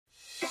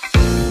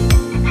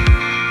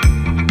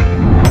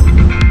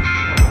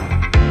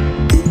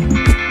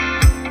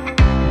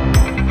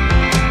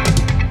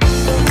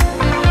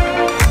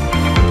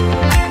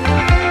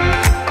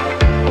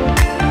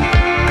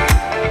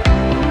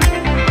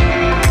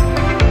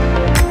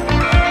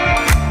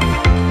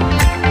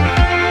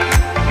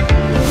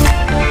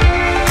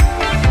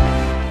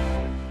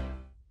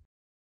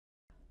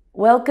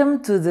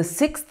Welcome to the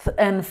sixth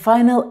and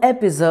final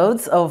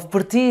episode of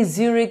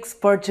Zurich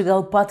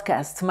Portugal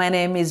podcast. My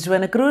name is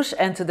Joana Cruz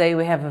and today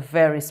we have a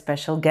very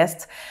special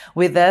guest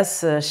with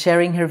us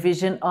sharing her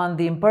vision on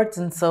the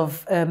importance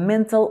of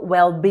mental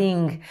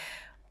well-being.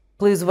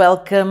 Please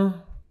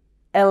welcome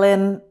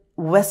Helene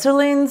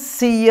Westerlind,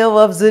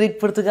 CEO of Zurich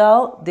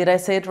Portugal. Did I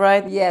say it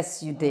right?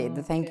 Yes, you did.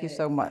 Okay. Thank you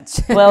so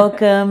much.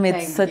 Welcome.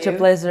 It's such a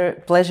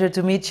pleasure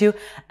to meet you.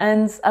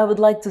 And I would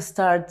like to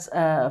start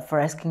for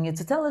asking you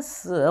to tell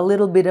us a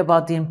little bit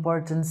about the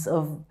importance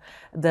of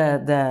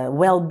the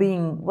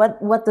well-being.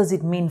 What does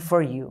it mean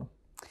for you?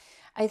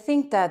 I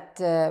think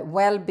that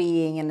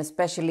well-being, and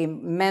especially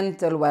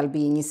mental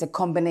well-being, is a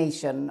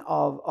combination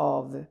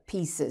of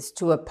pieces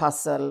to a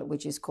puzzle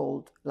which is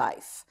called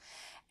life.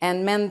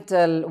 And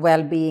mental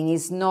well-being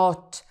is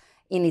not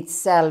in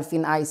itself,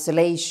 in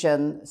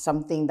isolation,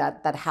 something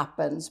that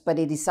happens, but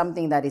it is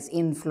something that is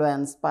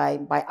influenced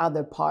by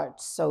other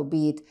parts. So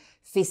be it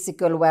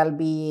physical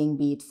well-being,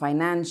 be it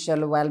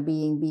financial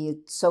well-being, be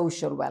it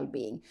social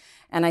well-being.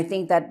 And I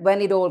think that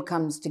when it all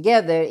comes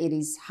together, it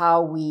is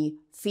how we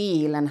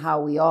feel and how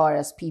we are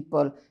as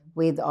people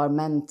with our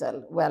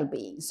mental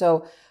well-being.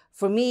 So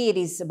for me, it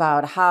is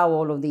about how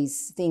all of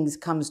these things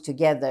comes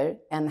together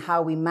and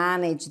how we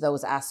manage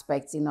those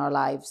aspects in our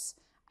lives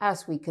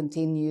as we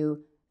continue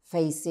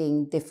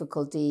facing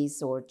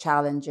difficulties or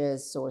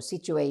challenges or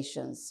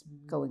situations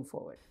going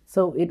forward.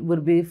 So it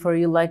would be for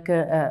you like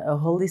a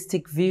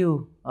holistic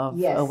view of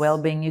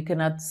well-being. You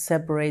cannot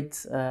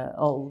separate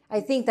all. I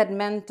think that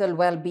mental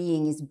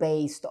well-being is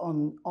based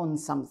on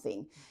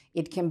something.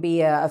 It can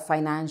be a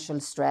financial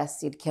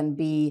stress. It can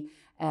be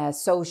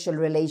social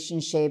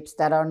relationships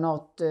that are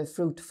not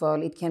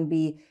fruitful. It can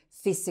be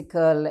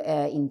physical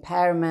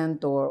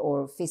impairment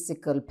or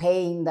physical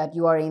pain that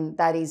you are in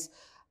that is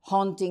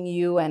haunting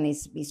you and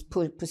is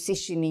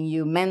positioning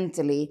you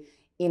mentally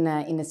in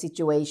a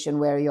situation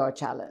where you are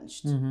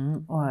challenged.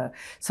 Mm-hmm.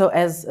 So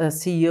as a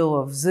CEO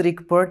of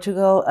Zurich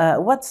Portugal,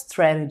 what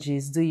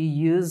strategies do you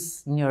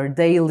use in your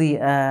daily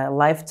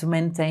life to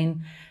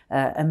maintain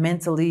a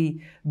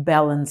mentally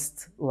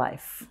balanced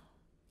life?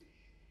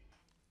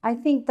 I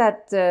think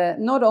that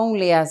not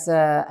only as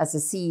a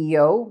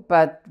CEO,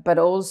 but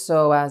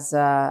also as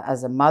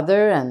a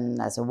mother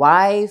and as a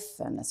wife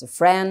and as a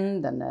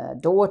friend and a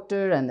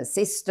daughter and a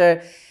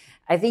sister,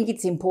 I think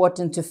it's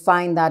important to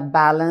find that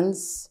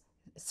balance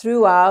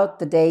throughout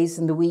the days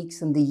and the weeks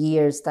and the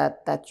years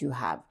that you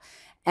have.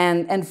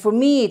 And for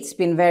me, it's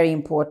been very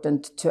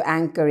important to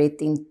anchor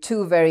it in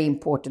two very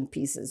important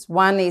pieces.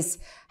 One is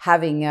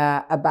having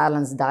a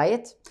balanced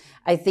diet.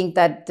 I think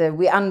that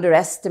we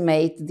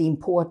underestimate the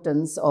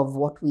importance of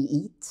what we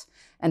eat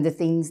and the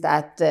things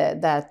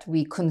that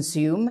we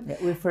consume. Yeah,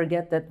 we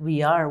forget that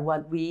we are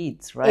what we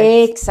eat, right?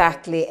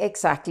 Exactly.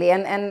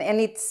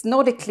 And it's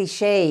not a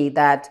cliche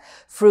that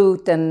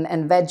fruit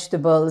and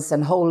vegetables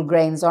and whole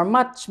grains are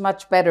much,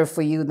 much better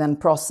for you than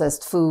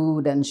processed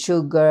food and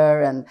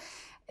sugar. And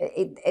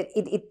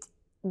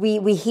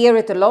we hear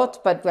it a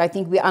lot, but I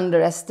think we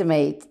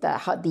underestimate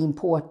the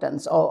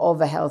importance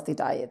of a healthy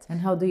diet. And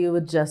how do you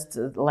adjust?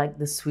 Like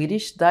the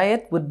Swedish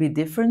diet would be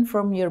different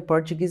from your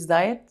Portuguese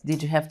diet?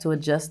 Did you have to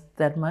adjust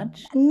that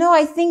much? No,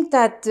 I think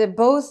that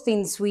both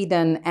in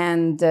Sweden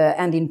and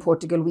in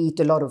Portugal we eat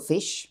a lot of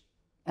fish,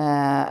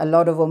 a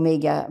lot of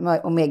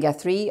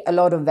omega-3, a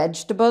lot of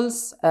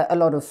vegetables, a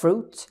lot of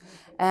fruit.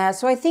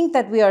 So I think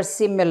that we are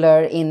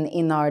similar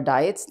in our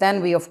diets.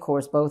 Then we, of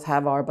course, both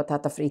have our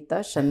batata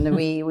fritas and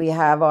we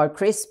have our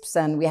crisps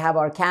and we have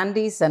our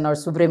candies and our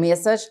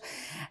sobremesas.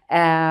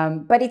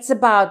 But it's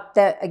about,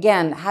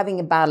 again, having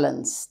a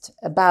balanced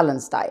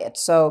diet.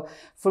 So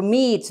for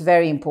me, it's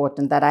very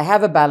important that I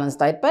have a balanced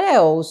diet, but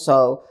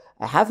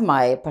I have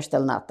my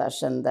pastel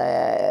natas and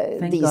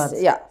Thank God.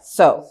 Yeah,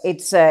 so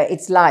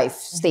it's life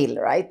still,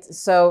 right?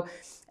 So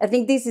I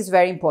think this is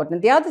very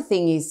important. The other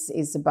thing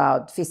is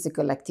about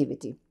physical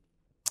activity.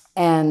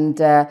 And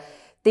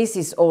this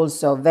is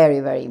also very,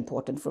 very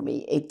important for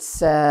me.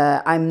 It's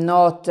I'm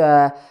not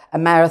a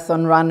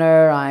marathon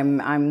runner.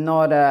 I'm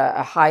not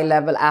a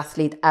high-level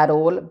athlete at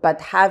all.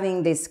 But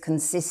having this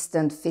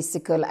consistent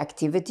physical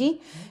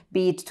activity,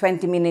 be it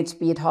 20 minutes,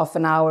 be it half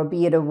an hour,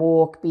 be it a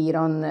walk, be it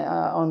in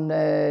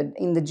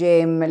the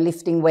gym,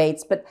 lifting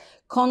weights, but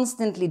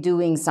constantly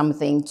doing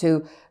something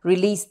to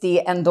release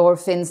the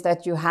endorphins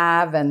that you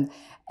have and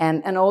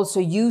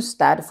also use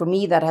that. For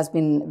me, that has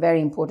been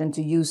very important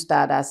to use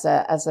that as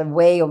a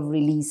way of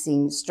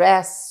releasing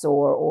stress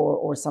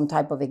or some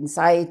type of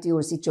anxiety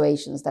or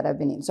situations that I've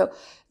been in. So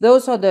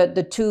those are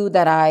the two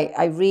that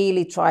I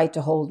really try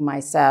to hold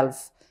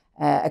myself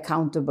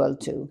accountable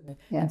to.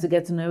 Yeah. And to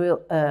get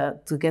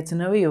to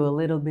know you a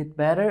little bit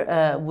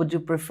better, would you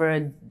prefer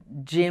a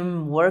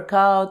gym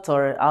workout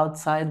or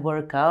outside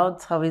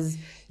workout? How is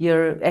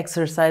your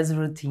exercise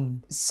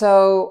routine?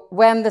 So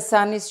when the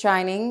sun is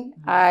shining,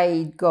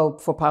 I go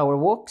for power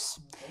walks.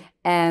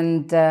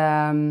 And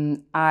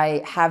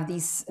I have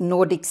these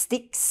Nordic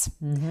sticks,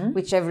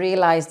 which I've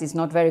realized is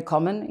not very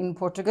common in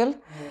Portugal.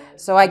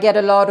 So I get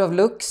a lot of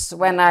looks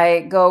when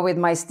I go with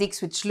my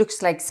sticks, which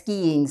looks like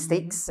skiing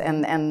sticks.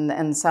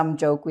 And some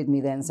joke with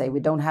me then say, we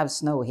don't have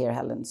snow here,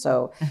 Helen.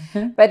 So,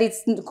 but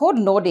it's called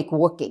Nordic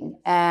walking.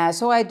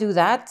 So I do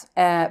that.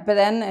 But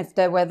then if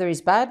the weather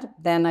is bad,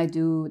 then I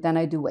do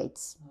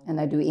weights and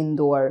I do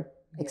indoor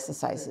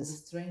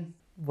exercises.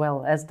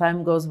 Well, as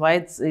time goes by,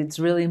 it's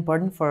really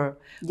important for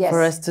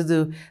us to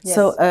do. Yes.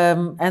 So,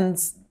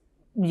 and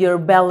your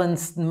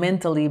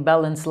mentally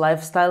balanced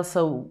lifestyle,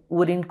 so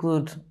would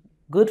include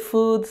good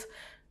food,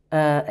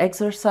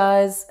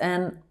 exercise,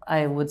 and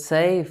I would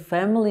say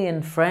family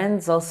and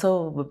friends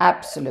also.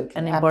 Absolutely,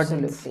 an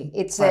important absolutely.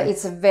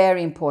 It's a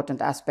very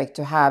important aspect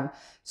to have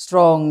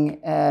strong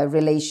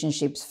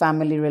relationships,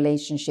 family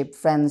relationship,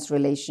 friends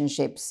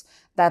relationships.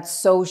 That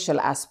social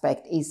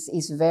aspect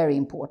is very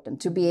important,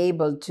 to be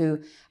able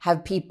to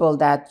have people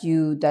that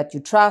you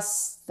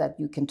trust, that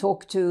you can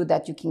talk to,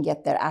 that you can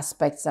get their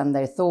aspects and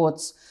their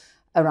thoughts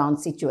around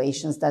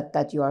situations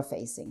that you are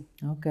facing.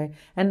 Okay.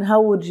 And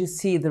how would you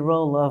see the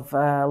role of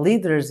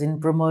leaders in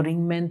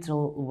promoting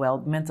mental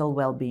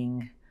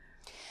well-being?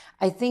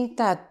 I think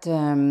that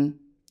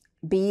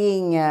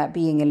being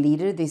a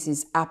leader, this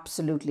is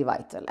absolutely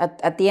vital.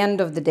 At the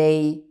end of the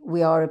day,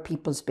 we are a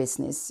people's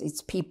business.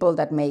 It's people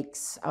that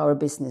makes our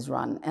business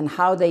run, and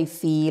how they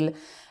feel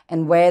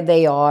and where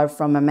they are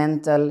from a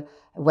mental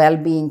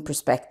well-being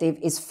perspective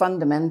is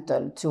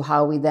fundamental to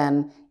how we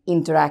then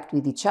interact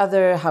with each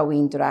other, how we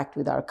interact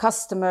with our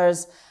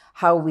customers,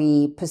 how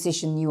we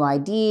position new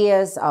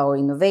ideas, our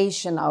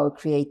innovation, our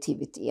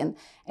creativity. And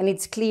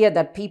it's clear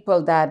that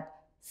people that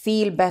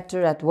feel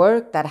better at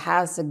work, that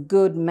has a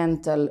good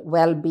mental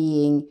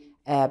well-being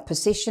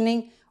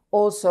positioning,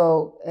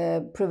 also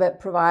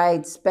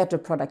provides better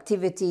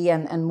productivity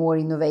and more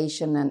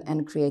innovation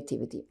and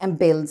creativity, and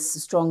builds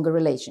stronger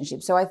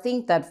relationships. So I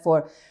think that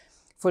for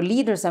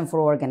leaders and for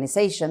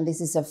organization,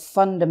 this is a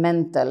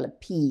fundamental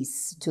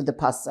piece to the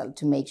puzzle,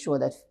 to make sure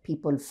that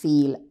people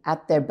feel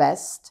at their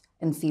best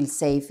and feel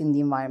safe in the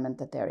environment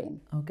that they're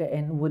in. Okay,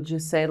 and would you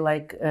say,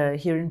 like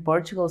here in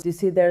Portugal, do you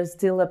see there's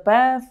still a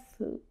path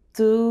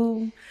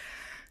to?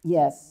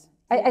 Yes,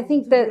 I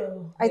think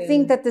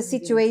that the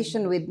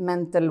situation with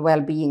mental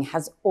well-being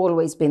has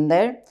always been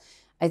there.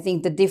 I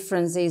think the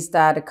difference is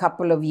that a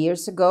couple of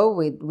years ago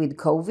with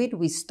COVID,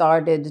 we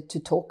started to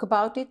talk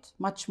about it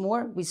much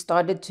more. We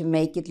started to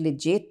make it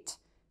legit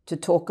to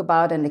talk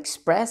about and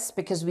express,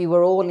 because we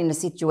were all in a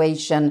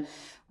situation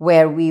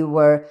where we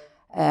were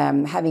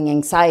having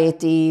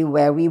anxiety,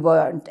 where we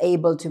weren't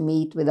able to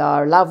meet with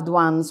our loved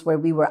ones, where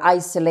we were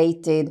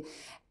isolated.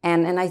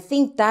 And I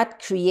think that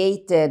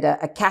created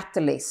a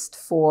catalyst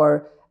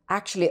for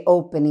actually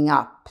opening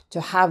up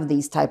to have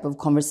these type of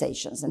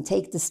conversations and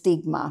take the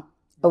stigma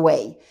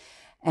away.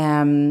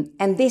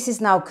 And this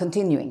is now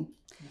continuing.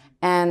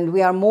 And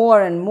we are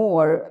more and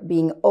more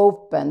being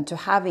open to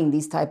having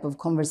these type of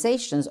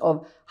conversations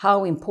of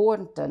how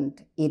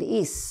important it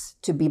is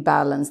to be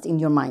balanced in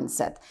your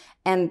mindset,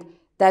 and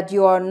that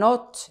you are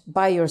not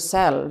by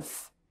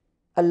yourself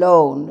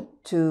alone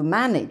to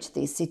manage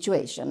this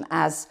situation.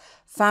 As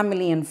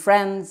family and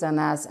friends, and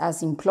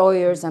as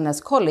employers and as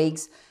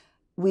colleagues,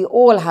 we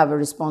all have a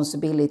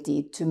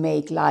responsibility to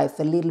make life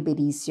a little bit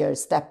easier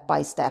step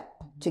by step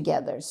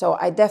together. So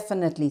I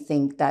definitely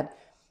think that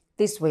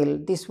this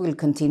will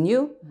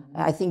continue.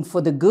 I think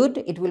for the good,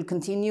 it will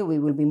continue. We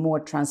will be more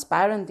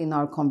transparent in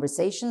our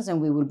conversations,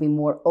 and we will be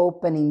more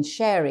open in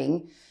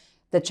sharing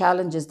the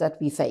challenges that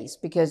we face,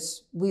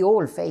 because we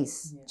all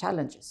face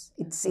challenges.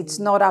 It's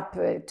not up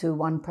to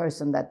one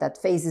person that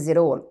faces it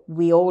all.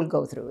 We all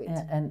go through it.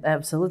 And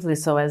absolutely.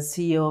 So as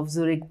CEO of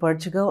Zurich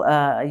Portugal,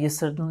 you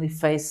certainly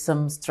face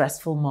some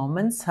stressful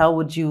moments.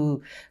 How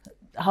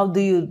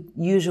do you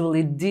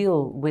usually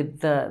deal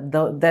with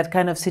that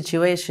kind of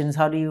situations?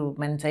 How do you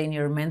maintain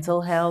your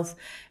mental health,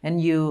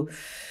 and you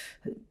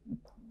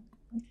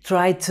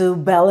try to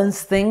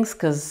balance things?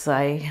 Because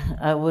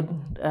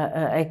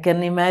I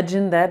can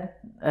imagine that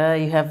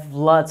you have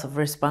lots of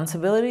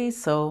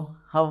responsibilities. So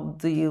how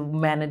do you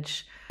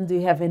manage? Do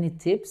you have any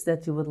tips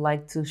that you would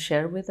like to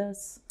share with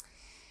us?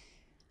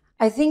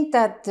 I think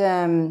that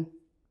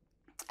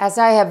as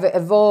I have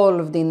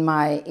evolved in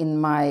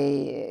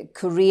my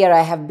career,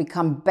 I have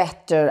become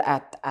better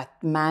at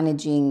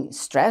managing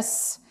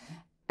stress.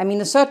 I mean,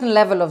 a certain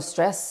level of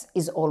stress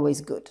is always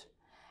good.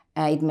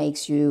 It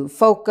makes you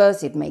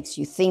focus, it makes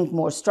you think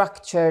more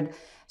structured.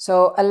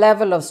 So a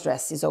level of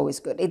stress is always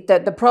good.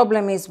 The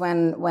problem is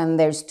when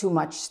there's too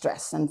much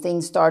stress and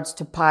things starts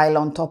to pile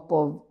on top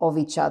of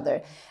each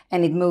other,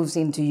 and it moves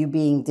into you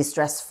being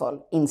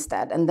distressful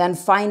instead. And then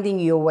finding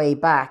your way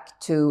back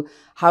to,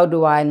 how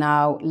do I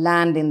now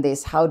land in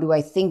this? How do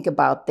I think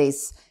about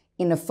this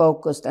in a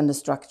focused and a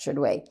structured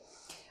way?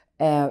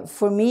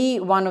 For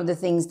me, one of the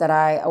things that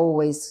I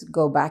always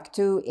go back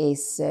to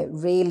is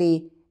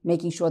really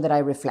making sure that I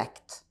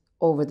reflect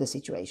over the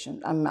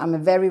situation. I'm a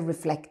very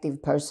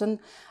reflective person.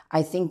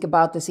 I think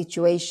about the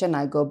situation,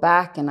 I go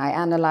back and I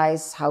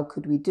analyze, how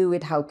could we do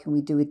it? How can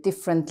we do it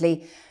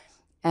differently?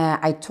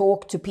 I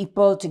talk to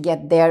people to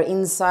get their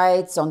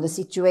insights on the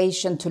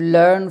situation, to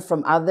learn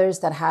from others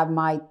that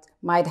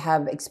might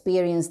have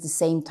experienced the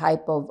same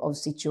type of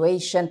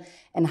situation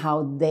and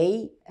how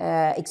they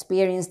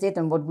experienced it,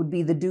 and what would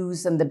be the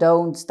do's and the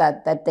don'ts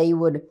that they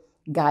would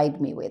guide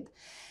me with.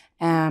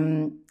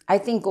 I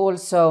think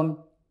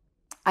also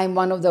I'm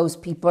one of those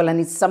people, and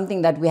it's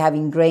something that we have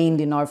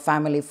ingrained in our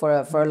family for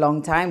a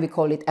long time. We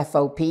call it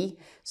FOP,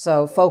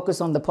 so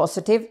focus on the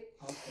positive.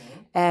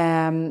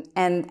 And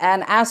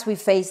as we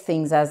face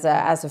things as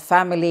a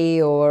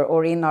family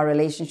or in our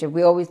relationship,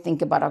 we always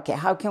think about, okay,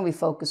 how can we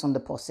focus on the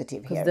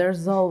positive here?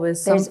 There's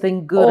always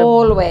something good.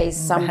 Always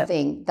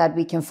something that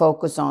we can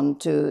focus on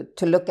to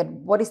look at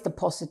what is the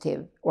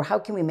positive, or how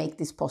can we make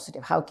this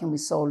positive? How can we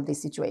solve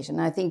this situation?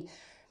 And I think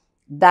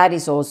that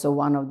is also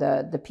one of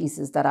the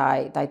pieces that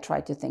I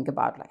try to think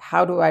about. Like,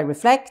 how do I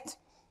reflect,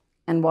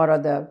 and what are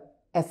the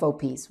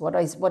FOPs? What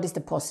is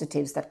the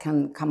positives that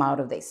can come out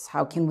of this?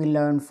 How can we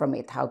learn from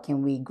it? How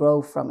can we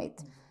grow from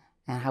it?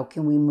 And how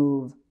can we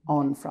move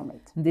on from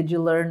it? Did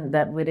you learn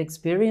that with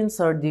experience,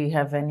 or do you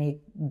have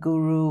any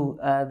guru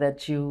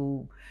that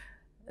you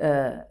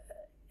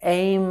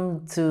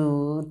aim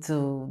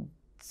to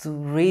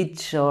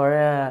reach,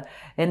 or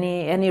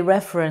any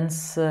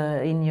reference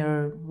in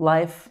your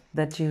life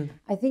that you?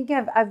 I think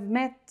I've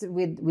met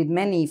with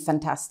many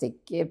fantastic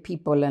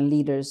people and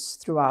leaders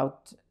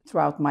throughout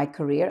my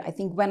career. I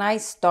think when I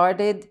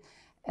started,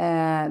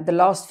 the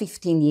last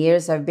 15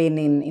 years, I've been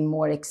in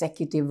more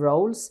executive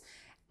roles.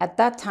 At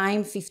that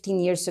time, 15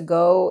 years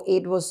ago,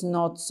 it was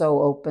not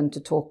so open to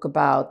talk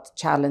about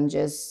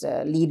challenges.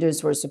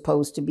 Leaders were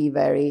supposed to be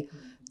very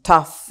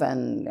tough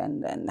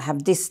and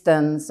have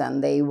distance,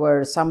 and they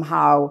were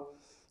somehow,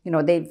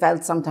 they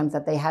felt sometimes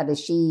that they had a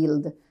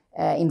shield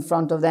in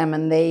front of them,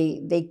 and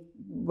they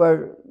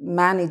were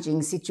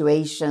managing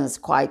situations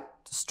quite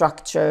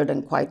structured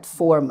and quite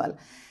formal.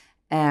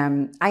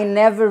 I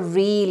never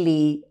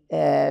really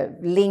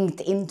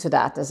linked into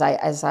that as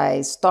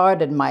I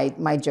started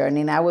my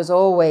journey, and I was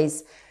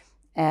always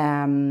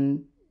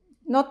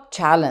not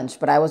challenged,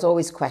 but I was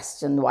always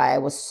questioned why I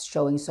was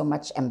showing so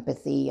much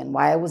empathy, and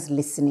why I was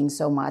listening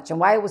so much, and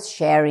why I was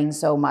sharing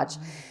so much.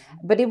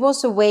 But it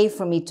was a way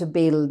for me to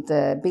build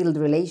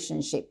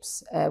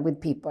relationships with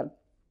people.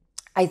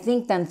 I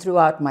think then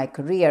throughout my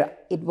career,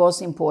 it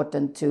was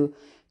important to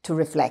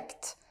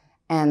reflect.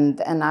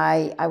 And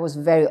I was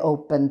very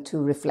open to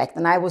reflect.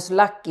 And I was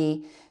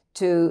lucky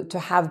to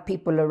have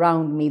people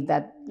around me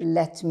that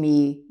let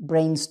me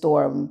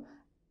brainstorm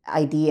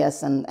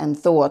ideas and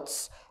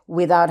thoughts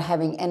without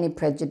having any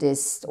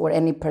prejudice or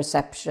any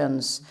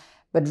perceptions,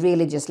 but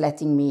really just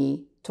letting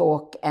me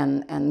talk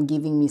and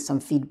giving me some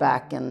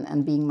feedback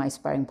and being my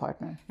sparring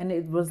partner. And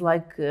it was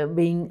like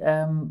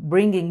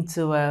bringing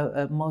to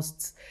a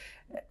most...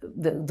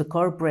 The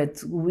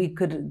corporate, we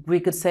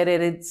could say that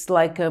it's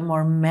like a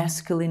more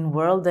masculine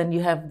world, and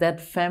you have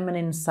that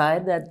feminine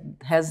side that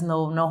has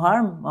no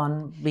harm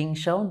on being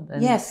shown.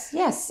 And yes,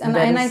 and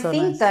I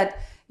think that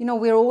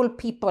we're all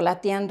people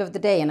at the end of the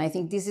day, and I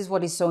think this is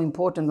what is so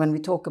important when we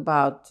talk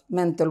about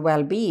mental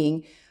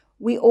well-being.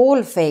 We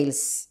all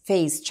face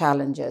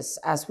challenges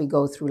as we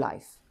go through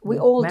life. We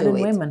all do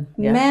it. Men and women,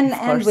 yeah, men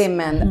and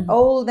women,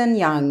 old and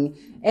young,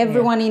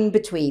 everyone in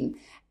between.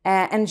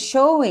 And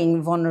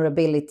showing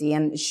vulnerability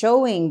and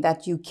showing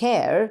that you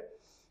care,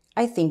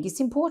 I think is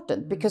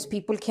important, because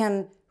people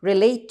can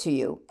relate to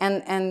you.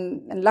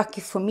 And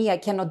lucky for me, I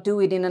cannot do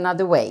it in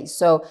another way.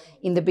 So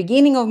in the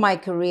beginning of my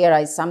career,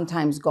 I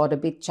sometimes got a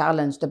bit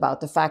challenged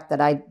about the fact that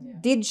I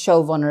did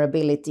show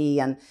vulnerability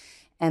and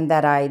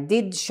that I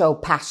did show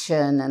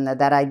passion, and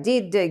that I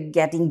did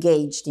get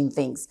engaged in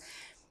things.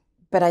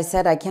 But I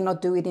said I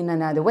cannot do it in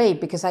another way,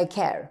 because I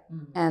care.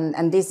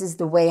 And this is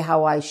the way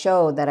how I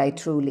show that I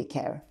truly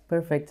care.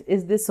 Perfect.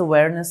 Is this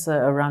awareness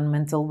around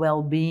mental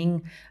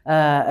well-being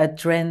a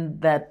trend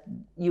that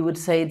you would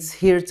say it's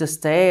here to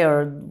stay,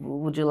 or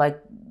would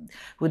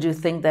you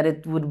think that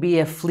it would be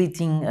a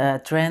fleeting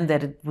trend,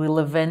 that it will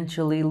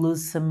eventually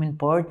lose some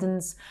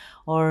importance?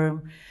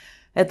 Or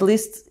at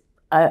least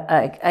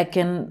I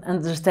can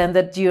understand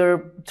that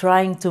you're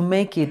trying to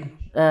make it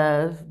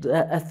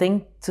a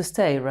thing to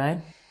stay, right?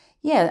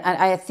 Yeah,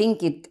 I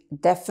think it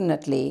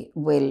definitely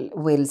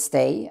will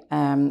stay.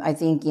 I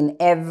think in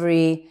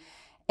every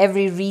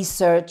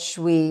research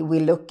we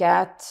look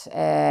at,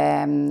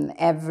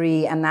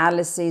 every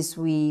analysis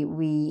we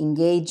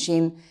engage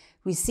in,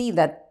 we see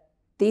that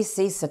this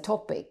is a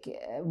topic.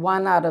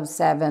 1 out of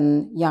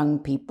 7 young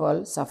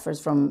people suffers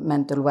from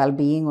mental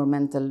well-being or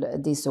mental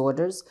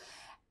disorders.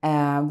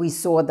 We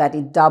saw that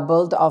it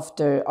doubled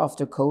after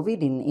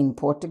COVID in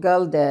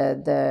Portugal.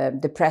 The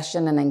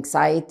depression and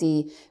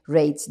anxiety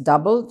rates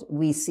doubled.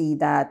 We see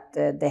that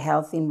the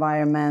health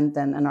environment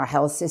and our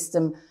health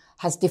system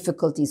has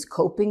difficulties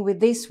coping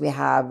with this. We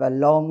have a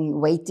long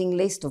waiting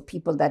list of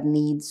people that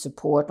need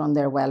support on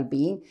their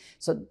well-being.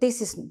 So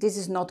this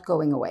is not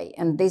going away.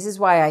 And this is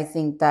why I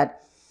think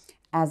that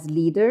as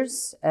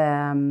leaders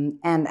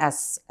and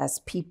as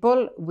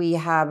people, we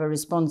have a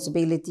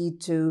responsibility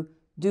to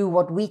do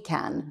what we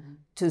can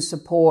to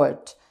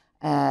support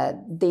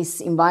this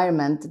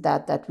environment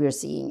that we're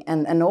seeing.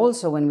 And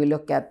also when we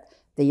look at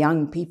the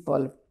young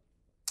people,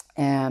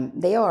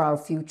 they are our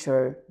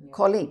future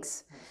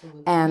colleagues.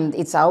 Absolutely. And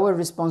it's our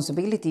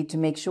responsibility to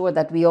make sure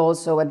that we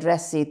also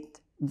address it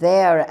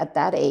there at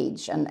that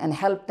age and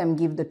help them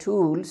give the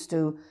tools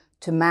to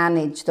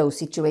manage those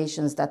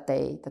situations that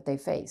they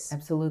face.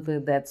 Absolutely.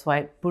 That's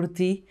why Por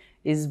Ti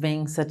is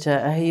being such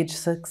a huge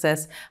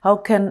success. How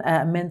can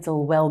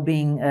mental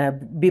well-being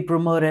be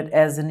promoted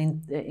as an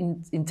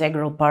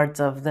integral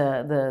part of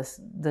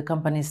the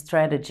company's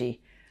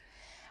strategy?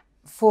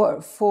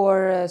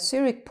 For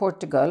Zurich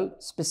Portugal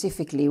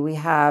specifically, we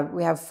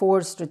have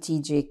 4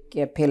 strategic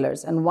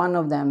pillars, and one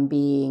of them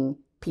being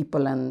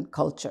people and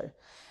culture.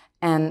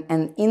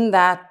 And in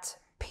that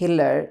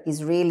pillar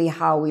is really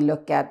how we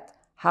look at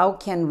how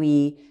can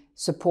we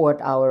support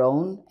our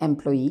own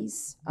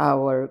employees,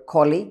 our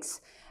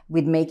colleagues,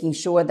 with making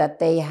sure that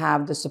they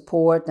have the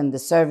support and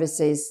the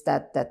services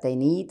that they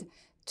need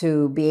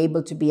to be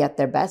able to be at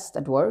their best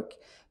at work,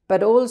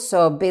 but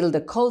also build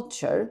a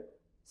culture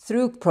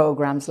through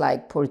programs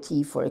like Por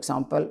Ti, for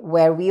example,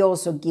 where we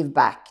also give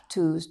back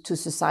to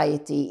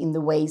society in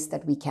the ways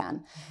that we can.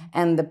 Mm-hmm.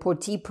 And the Por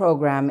Ti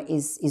program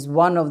is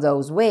one of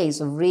those ways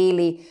of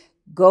really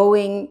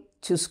going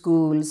to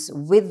schools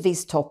with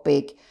this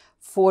topic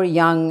for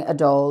young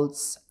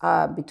adults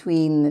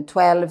between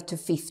 12 to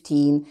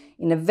 15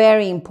 in a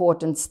very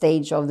important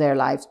stage of their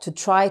lives to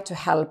try to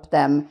help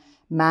them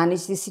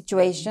manage the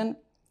situation,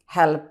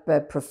 help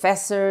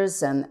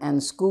professors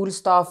and school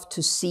staff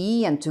to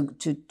see and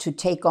to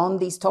take on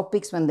these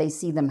topics when they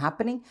see them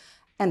happening,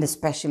 and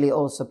especially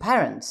also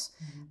parents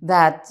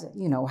that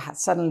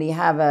suddenly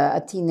have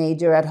a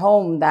teenager at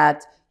home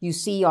that you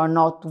see are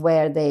not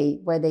where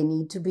they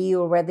need to be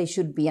or where they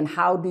should be. And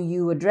how do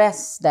you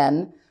address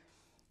then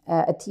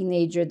a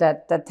teenager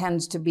that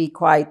tends to be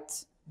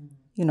quite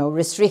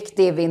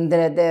restrictive in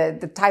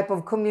the type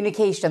of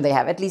communication they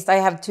have? At least I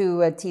have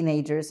 2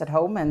 teenagers at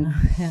home, and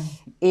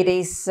it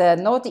is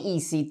not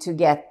easy to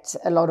get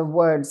a lot of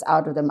words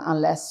out of them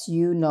unless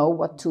you know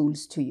what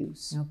tools to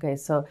use. Okay,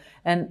 so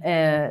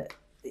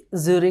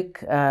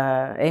Zurich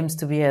aims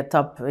to be a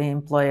top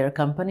employer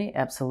company,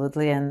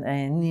 absolutely, and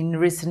in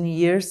recent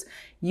years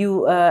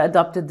you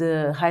adopted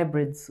the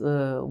hybrid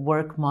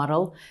work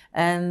model,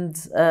 and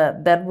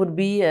that would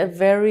be a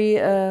very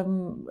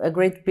a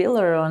great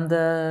pillar on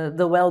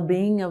the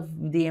well-being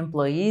of the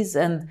employees.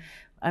 And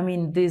I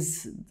mean,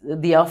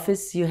 the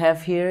office you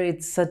have here,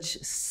 it's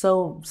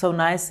so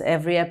nice.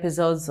 Every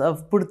episodes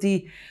of Por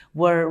Ti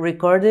were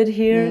recorded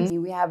here.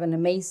 Mm-hmm. We have an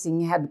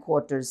amazing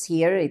headquarters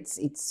here.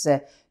 It's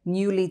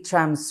newly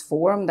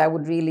transformed, I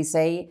would really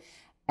say,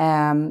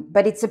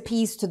 but it's a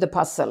piece to the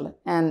puzzle.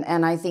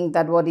 And I think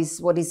that what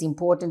is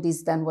important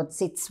is then what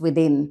sits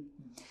within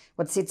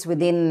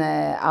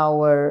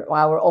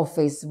our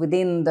office,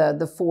 within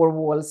the 4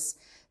 walls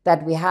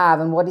that we have,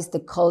 and what is the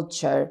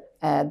culture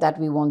that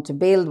we want to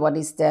build, what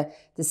is the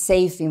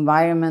safe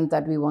environment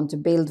that we want to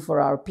build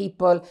for our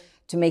people,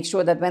 to make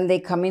sure that when they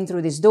come in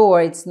through this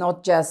door, it's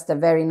not just a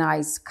very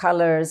nice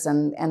colors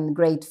and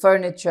great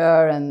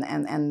furniture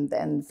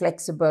and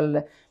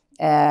flexible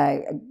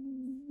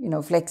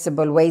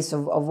flexible ways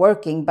of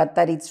working, but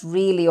that it's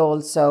really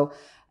also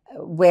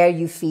where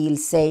you feel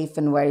safe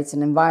and where it's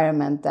an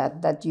environment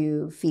that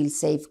you feel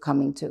safe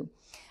coming to.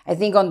 I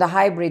think on the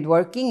hybrid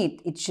working,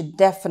 it should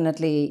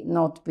definitely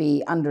not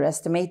be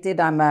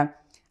underestimated. I'm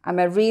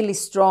a really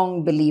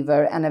strong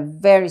believer and a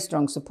very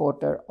strong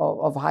supporter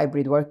of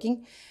hybrid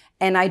working.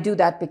 And I do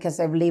that because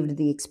I've lived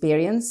the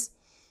experience.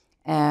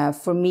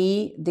 For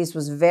me, this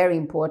was very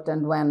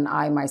important when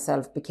I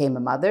myself became a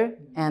mother,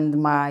 and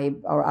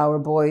our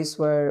boys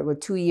were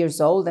 2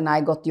 years old, and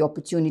I got the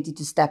opportunity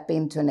to step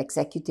into an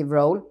executive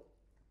role.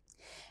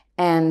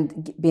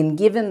 And being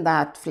given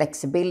that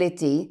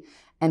flexibility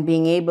and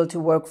being able to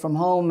work from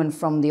home and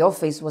from the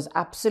office was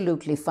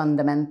absolutely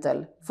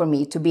fundamental for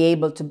me to be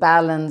able to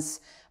balance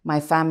my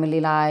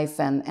family life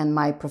and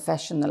my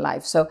professional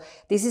life. So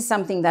this is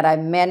something that I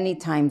many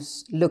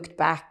times looked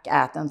back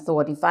at and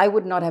thought, if I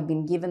would not have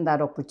been given that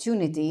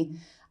opportunity,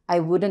 I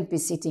wouldn't be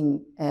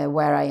sitting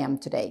where I am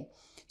today.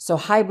 So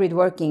hybrid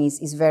working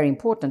is very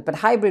important, but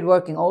hybrid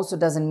working also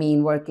doesn't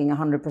mean working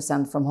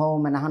 100% from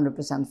home and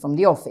 100% from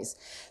the office.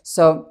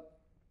 So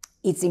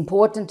it's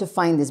important to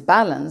find this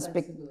balance.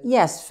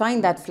 Yes,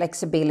 find that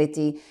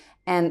flexibility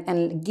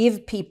and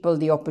give people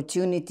the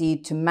opportunity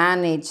to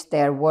manage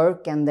their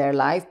work and their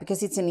life,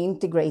 because it's an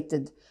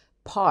integrated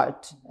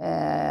part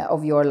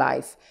of your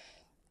life.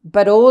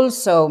 But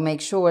also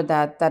make sure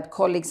that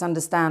colleagues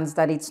understands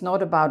that it's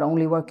not about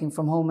only working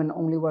from home and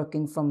only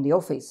working from the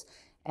office.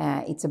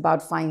 It's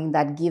about finding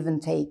that give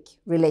and take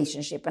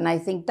relationship. And I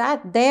think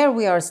that there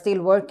we are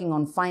still working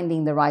on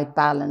finding the right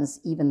balance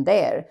even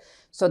there,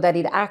 so that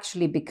it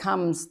actually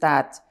becomes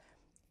that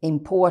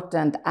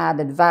important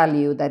added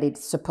value that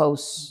it's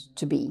supposed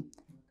to be.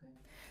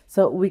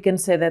 So we can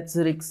say that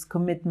Zurich's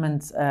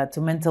commitment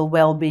to mental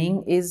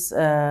well-being is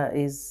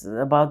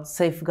about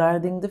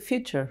safeguarding the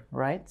future,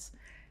 right?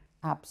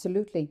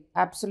 Absolutely,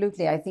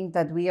 absolutely. I think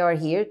that we are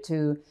here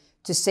to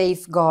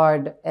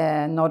safeguard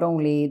not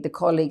only the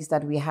colleagues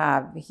that we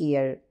have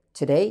here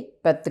today,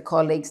 but the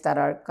colleagues that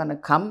are going to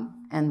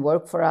come and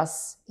work for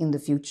us in the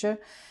future.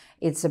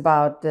 It's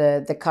about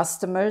the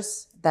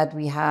customers that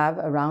we have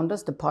around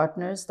us, the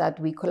partners that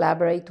we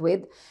collaborate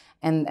with.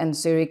 And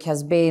Zurich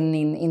has been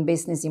in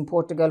business in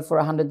Portugal for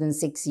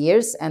 106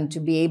 years. And to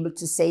be able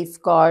to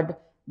safeguard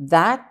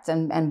that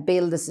and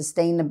build a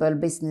sustainable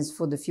business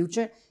for the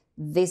future,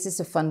 this is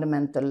a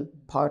fundamental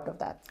part of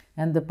that.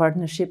 And the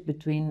partnership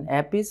between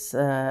EPIS,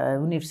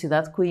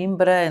 Universidade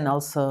Coimbra, and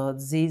also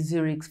the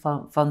Zurich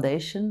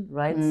Foundation,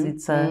 right?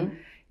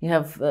 You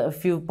have a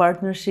few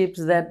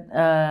partnerships that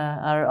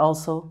are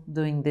also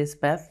doing this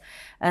path.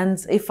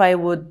 And if I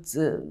would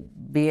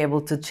be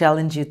able to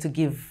challenge you to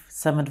give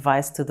some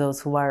advice to those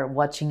who are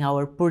watching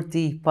our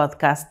Purti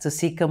podcast to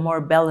seek a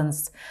more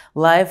balanced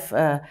life,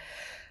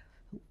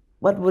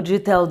 what would you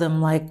tell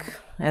them, like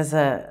as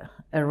a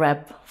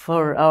wrap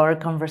for our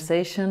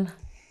conversation?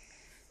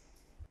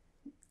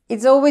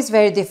 It's always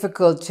very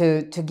difficult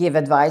to give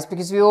advice,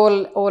 because we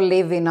all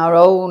live in our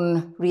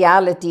own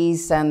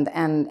realities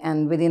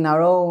and within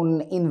our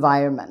own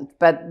environment.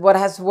 But what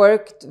has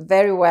worked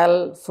very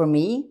well for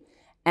me,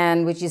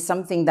 and which is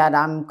something that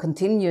I'm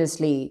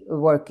continuously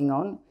working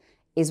on,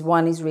 is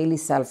one is really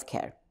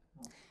self-care.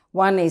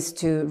 One is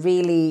to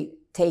really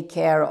take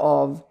care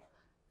of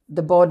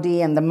the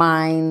body and the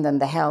mind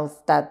and the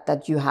health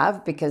that you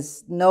have,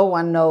 because no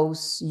one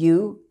knows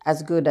you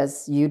as good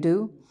as you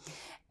do.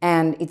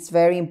 And it's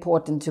very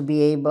important to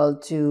be able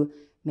to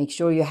make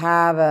sure you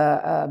have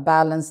a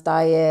balanced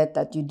diet,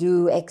 that you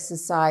do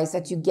exercise,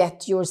 that you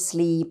get your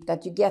sleep,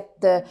 that you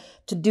get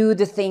to do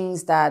the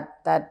things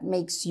that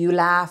makes you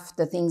laugh,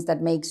 the things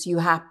that makes you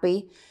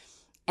happy,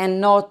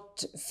 and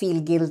not feel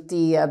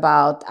guilty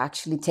about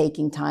actually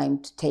taking time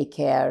to take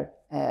care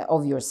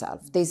of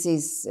yourself. This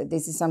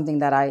is something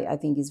that I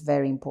think is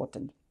very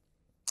important.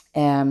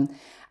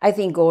 I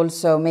think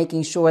also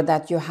making sure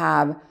that you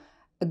have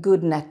a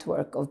good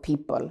network of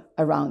people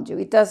around you.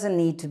 It doesn't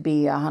need to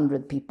be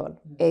 100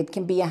 people. It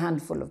can be a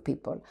handful of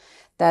people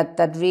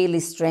that really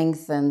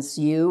strengthens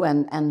you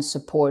and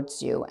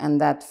supports you,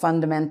 and that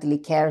fundamentally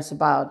cares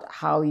about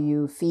how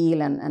you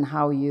feel and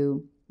how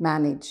you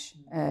manage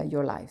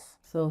your life.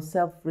 So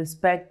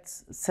self-respect,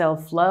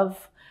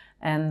 self-love,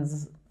 and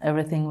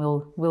everything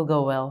will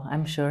go well,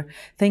 I'm sure.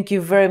 Thank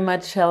you very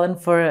much, Helen,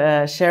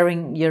 for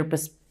sharing your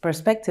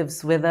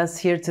perspectives with us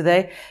here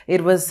today.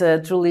 It was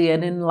truly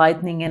an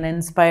enlightening and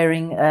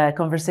inspiring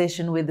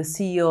conversation with the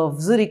CEO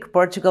of Zurich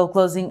Portugal,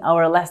 closing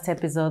our last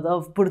episode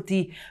of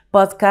Purti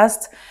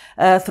podcast.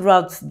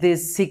 Throughout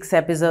these 6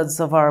 episodes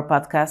of our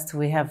podcast,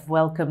 we have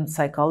welcomed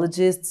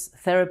psychologists,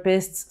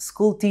 therapists,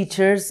 school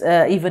teachers,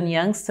 even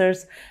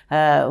youngsters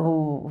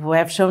who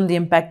have shown the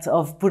impact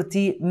of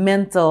Purti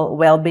mental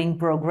well-being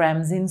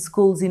programs in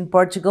schools in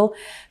Portugal.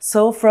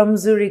 So from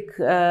Zurich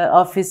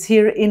office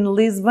here in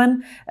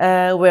Lisbon,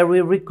 where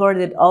we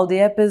recorded all the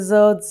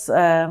episodes.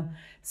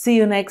 See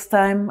you next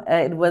time.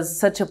 It was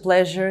such a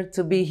pleasure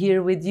to be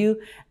here with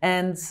you,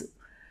 and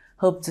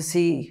hope to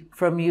see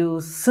from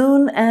you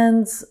soon,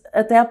 and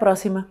até a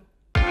próxima.